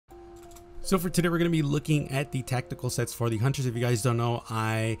So for today, we're going to be looking at the tactical sets for the hunters. If you guys don't know,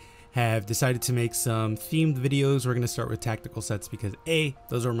 I have decided to make some themed videos. We're going to start with tactical sets because A,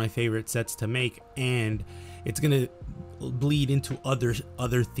 those are my favorite sets to make, and it's going to bleed into other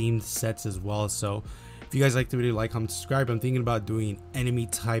themed sets as well. So if you guys like the video, like, comment, subscribe. I'm thinking about doing enemy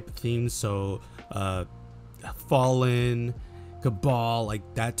type themes, so Fallen, Cabal, like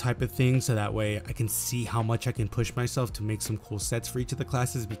that type of thing, so that way I can see how much I can push myself to make some cool sets for each of the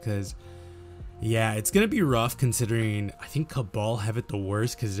classes. Because yeah, it's gonna be rough considering I think Cabal have it the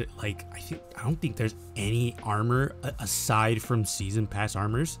worst, because I don't think there's any armor aside from season pass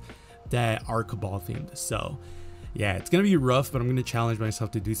armors that are Cabal themed. So yeah, it's gonna be rough, but I'm gonna challenge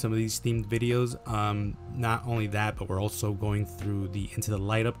myself to do some of these themed videos. Not only that, but we're also going through the Into the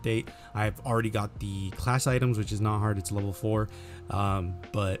Light update. I've already got the class items, which is not hard, it's level 4,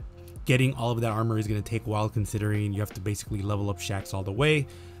 but getting all of that armor is gonna take a while, considering you have to basically level up Shax all the way.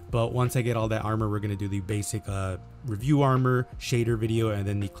 But once I get all that armor, we're going to do the basic review armor, shader video, and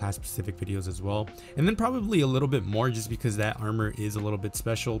then the class specific videos as well. And then probably a little bit more, just because that armor is a little bit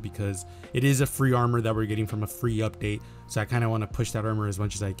special, because it is a free armor that we're getting from a free update. So I kind of want to push that armor as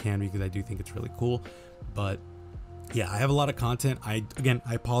much as I can, because I do think it's really cool. But yeah, I have a lot of content. I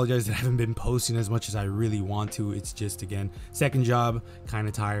apologize that I haven't been posting as much as I really want to. It's just, again, second job, kind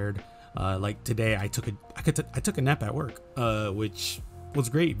of tired. Like today, I took a nap at work, which was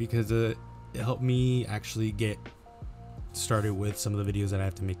great because it helped me actually get started with some of the videos that I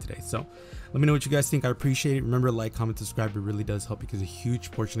have to make today. So let me know what you guys think. I appreciate it. Remember, like, comment, subscribe. It really does help, because a huge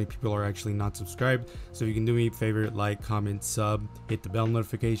portion of people are actually not subscribed. So if you can do me a favor, like, comment, sub, hit the bell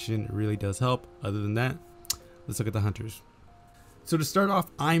notification, it really does help. Other than that, let's look at the hunters. So to start off,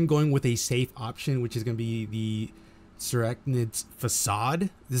 I'm going with a safe option, which is going to be the Sarachnid's Facade.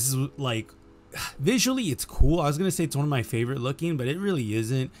 This is like, visually it's cool. I was gonna say it's one of my favorite looking, but it really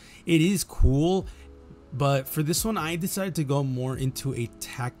isn't. It is cool, but for this one I decided to go more into a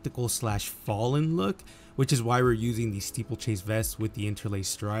tactical slash fallen look, which is why we're using the steeplechase vest with the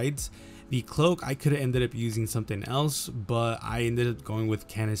interlaced strides. The cloak, I could have ended up using something else, but I ended up going with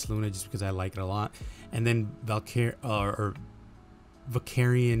Canis Luna just because I like it a lot. And then Valkyrian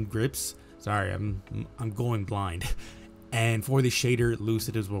grips. Sorry, I'm going blind. And for the shader,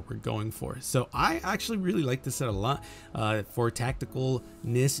 Lucid is what we're going for. So I actually really like this set a lot. For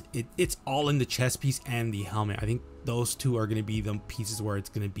tacticalness, it's all in the chest piece and the helmet. I think those two are going to be the pieces where it's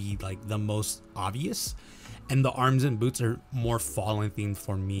going to be like the most obvious. And the arms and boots are more Fallen themed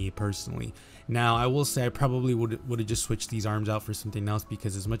for me personally. Now, I will say I probably would have just switched these arms out for something else,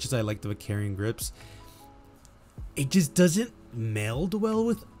 because as much as I like the Valkyrian grips, it just doesn't meld well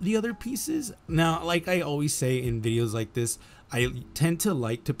with the other pieces. Now, like I always say in videos like this, I tend to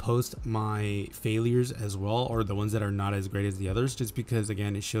like to post my failures as well, or the ones that are not as great as the others, just because,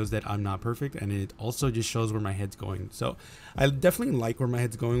 again, it shows that I'm not perfect, and it also just shows where my head's going. So I definitely like where my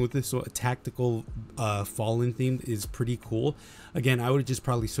head's going with this. So a tactical Fallen themed is pretty cool. Again, I would just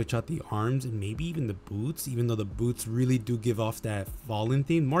probably switch out the arms and maybe even the boots, even though the boots really do give off that Fallen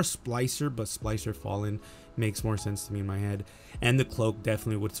theme. More Splicer, but Splicer Fallen makes more sense to me in my head. And the cloak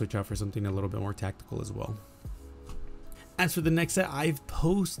definitely would switch out for something a little bit more tactical as well. As for the next set, I've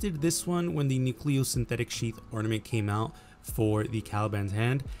posted this one when the Nucleosynthetic Sheath ornament came out for the Caliban's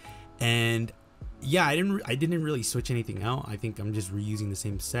hand, and yeah, I didn't really switch anything out. I think I'm just reusing the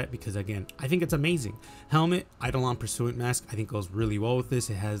same set because, again, I think it's amazing. Helmet, Eidolon Pursuant Mask, I think goes really well with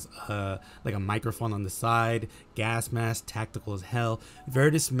this. It has like a microphone on the side, gas mask, tactical as hell.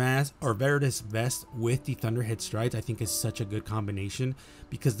 Veritas mask, or Veritas vest with the Thunderhead strides, I think is such a good combination,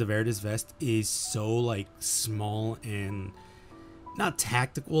 because the Veritas vest is so like small and not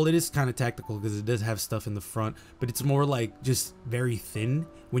tactical. Well, it is kind of tactical because it does have stuff in the front, but it's more like just very thin.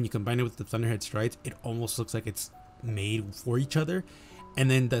 When you combine it with the Thunderhead strides, it almost looks like it's made for each other.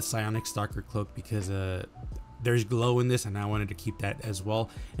 And then the Psionic Stalker cloak, because there's glow in this, and I wanted to keep that as well.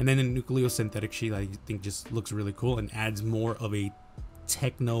 And then the Nucleosynthetic Sheath, I think, just looks really cool and adds more of a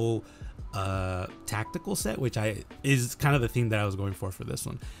techno tactical set, which is kind of the theme that I was going for this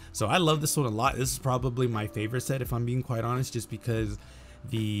one. So I love this one a lot. This is probably my favorite set, if I'm being quite honest, just because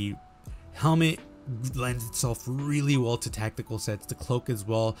the helmet lends itself really well to tactical sets. The cloak as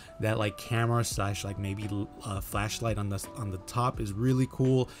well, that like camera slash like maybe flashlight on the top is really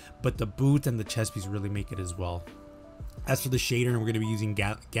cool, but the boots and the chest piece really make it as well. As for the shader, we're going to be using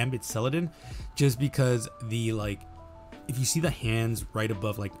Gambit Celadon, just because the, like, if you see the hands right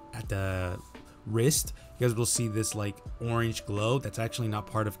above, like at the wrist, you guys will see this like orange glow. That's actually not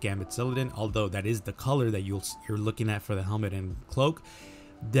part of Gambit Celadon, although that is the color that you're looking at for the helmet and cloak.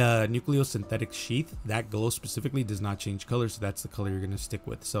 The nucleosynthetic sheath, that glow specifically does not change color, so that's the color you're going to stick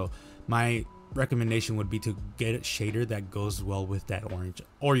with. So my recommendation would be to get a shader that goes well with that orange,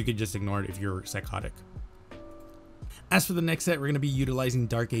 or you could just ignore it if you're psychotic. As for the next set, we're going to be utilizing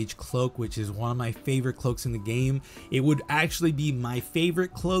Dark Age Cloak, which is one of my favorite cloaks in the game. It would actually be my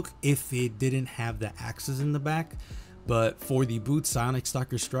favorite cloak if it didn't have the axes in the back. But for the boots, Psionic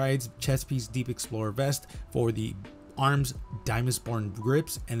Stalker Strides, chest piece, Deep Explorer Vest. For the arms, Diamondborn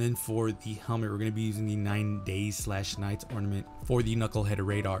Grips. And then for the helmet, we're going to be using the 9 Days/Nights ornament for the Knucklehead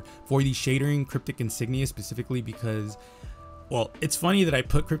Radar. For the shadering, Cryptic Insignia, specifically because, well, it's funny that I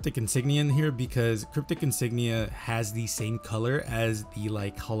put Cryptic Insignia in here because Cryptic Insignia has the same color as the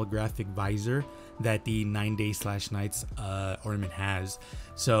like holographic visor that the 9 Days/Nights ornament has.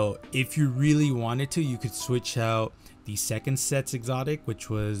 So if you really wanted to, you could switch out the second set's exotic, which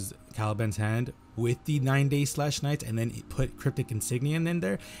was Caliban's Hand, with the 9 Days/Nights, and then put Cryptic Insignia in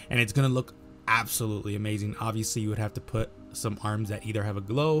there, and it's gonna look absolutely amazing. Obviously, you would have to put some arms that either have a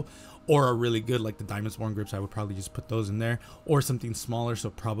glow or are really good, like the Diamondborn Grips. I would probably just put those in there, or something smaller,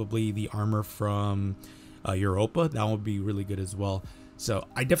 so probably the armor from Europa. That would be really good as well. So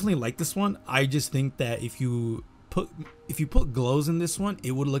I definitely like this one. I just think that if you put glows in this one,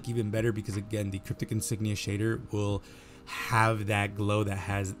 it would look even better, because again, the Cryptic Insignia shader will have that glow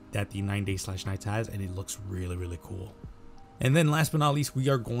that the 9 Days/Nights has, and it looks really cool. And then last but not least, we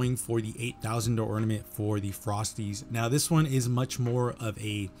are going for the 8,000 ornament for the Frosties. Now this one is much more of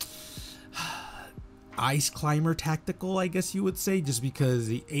a ice climber tactical, I guess you would say, just because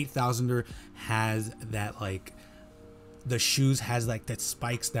the 8,000er has that, like, the shoes has like that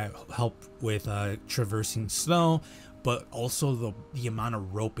spikes that help with traversing snow, but also the amount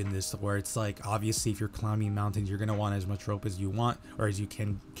of rope in this, where it's like, obviously if you're climbing mountains, you're gonna want as much rope as you want, or as you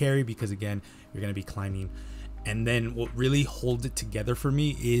can carry, because again, you're gonna be climbing. And then what really holds it together for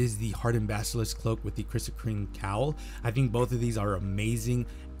me is the Hardened Basilisk Cloak with the Crystal Cream Cowl. I think both of these are amazing.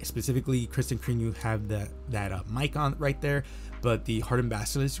 Specifically, Crystal Cream, you have that mic on right there, but the Hardened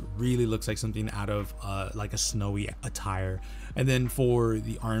Basilisk really looks like something out of like a snowy attire. And then for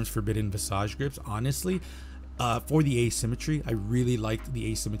the arms, Forbidden Visage Grips, honestly, for the asymmetry, I really liked the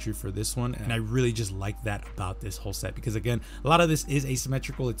asymmetry for this one, and I really just like that about this whole set, because again, a lot of this is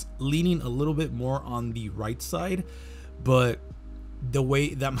asymmetrical. It's leaning a little bit more on the right side, but the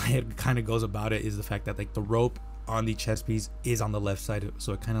way that my head kind of goes about it is the fact that like the rope on the chest piece is on the left side,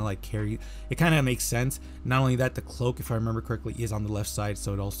 so it kind of like it kind of makes sense. Not only that, the cloak, if I remember correctly, is on the left side,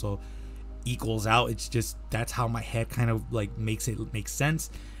 so it also equals out. It's just, that's how my head kind of like makes it make sense.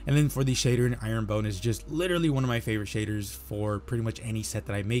 And then for the shader in Iron Bone is just literally one of my favorite shaders for pretty much any set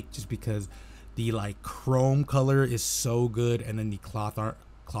that I make, just because the like chrome color is so good, and then the cloth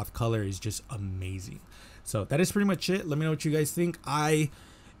color is just amazing. So that is pretty much it. Let me know what you guys think. I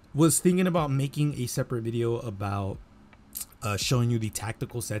was thinking about making a separate video about showing you the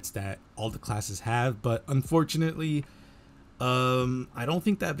tactical sets that all the classes have, but unfortunately I don't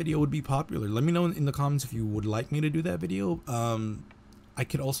think that video would be popular. Let me know in the comments if you would like me to do that video. I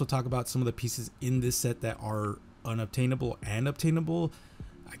could also talk about some of the pieces in this set that are unobtainable and obtainable.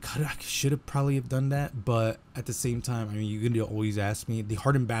 I should have probably have done that, but at the same time, I mean, you can always ask me. The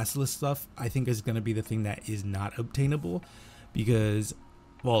Hardened Basilisk stuff, I think, is going to be the thing that is not obtainable, because,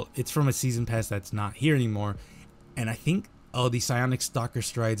 well, it's from a season pass that's not here anymore. And I think, oh, the Psionic Stalker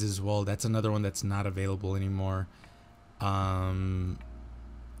Strides as well, that's another one that's not available anymore. I'm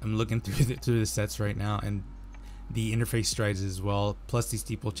looking through the sets right now, and the interface strides as well, plus the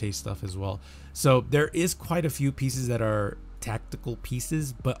steeplechase stuff as well. So there is quite a few pieces that are tactical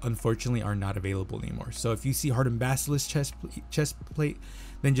pieces, but unfortunately are not available anymore. So if you see Hardened Basilisk chest plate,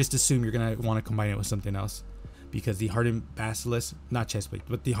 then just assume you're gonna want to combine it with something else, because the Hardened Basilisk, not chest plate,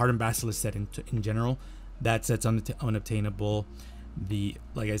 but the Hardened Basilisk set in general, that set's unobtainable.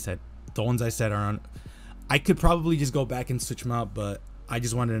 Like I said, the ones I said are on. I could probably just go back and switch them out, but I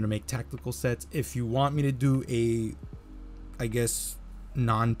just wanted to make tactical sets. If you want me to do a, I guess,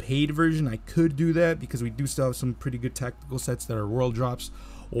 non-paid version, I could do that, because we do still have some pretty good tactical sets that are world drops,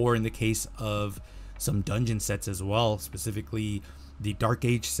 or in the case of some dungeon sets as well, specifically the Dark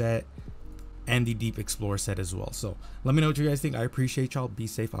Age set and the Deep Explorer set as well. So let me know what you guys think. I appreciate y'all. Be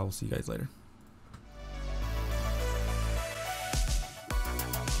safe. I will see you guys later.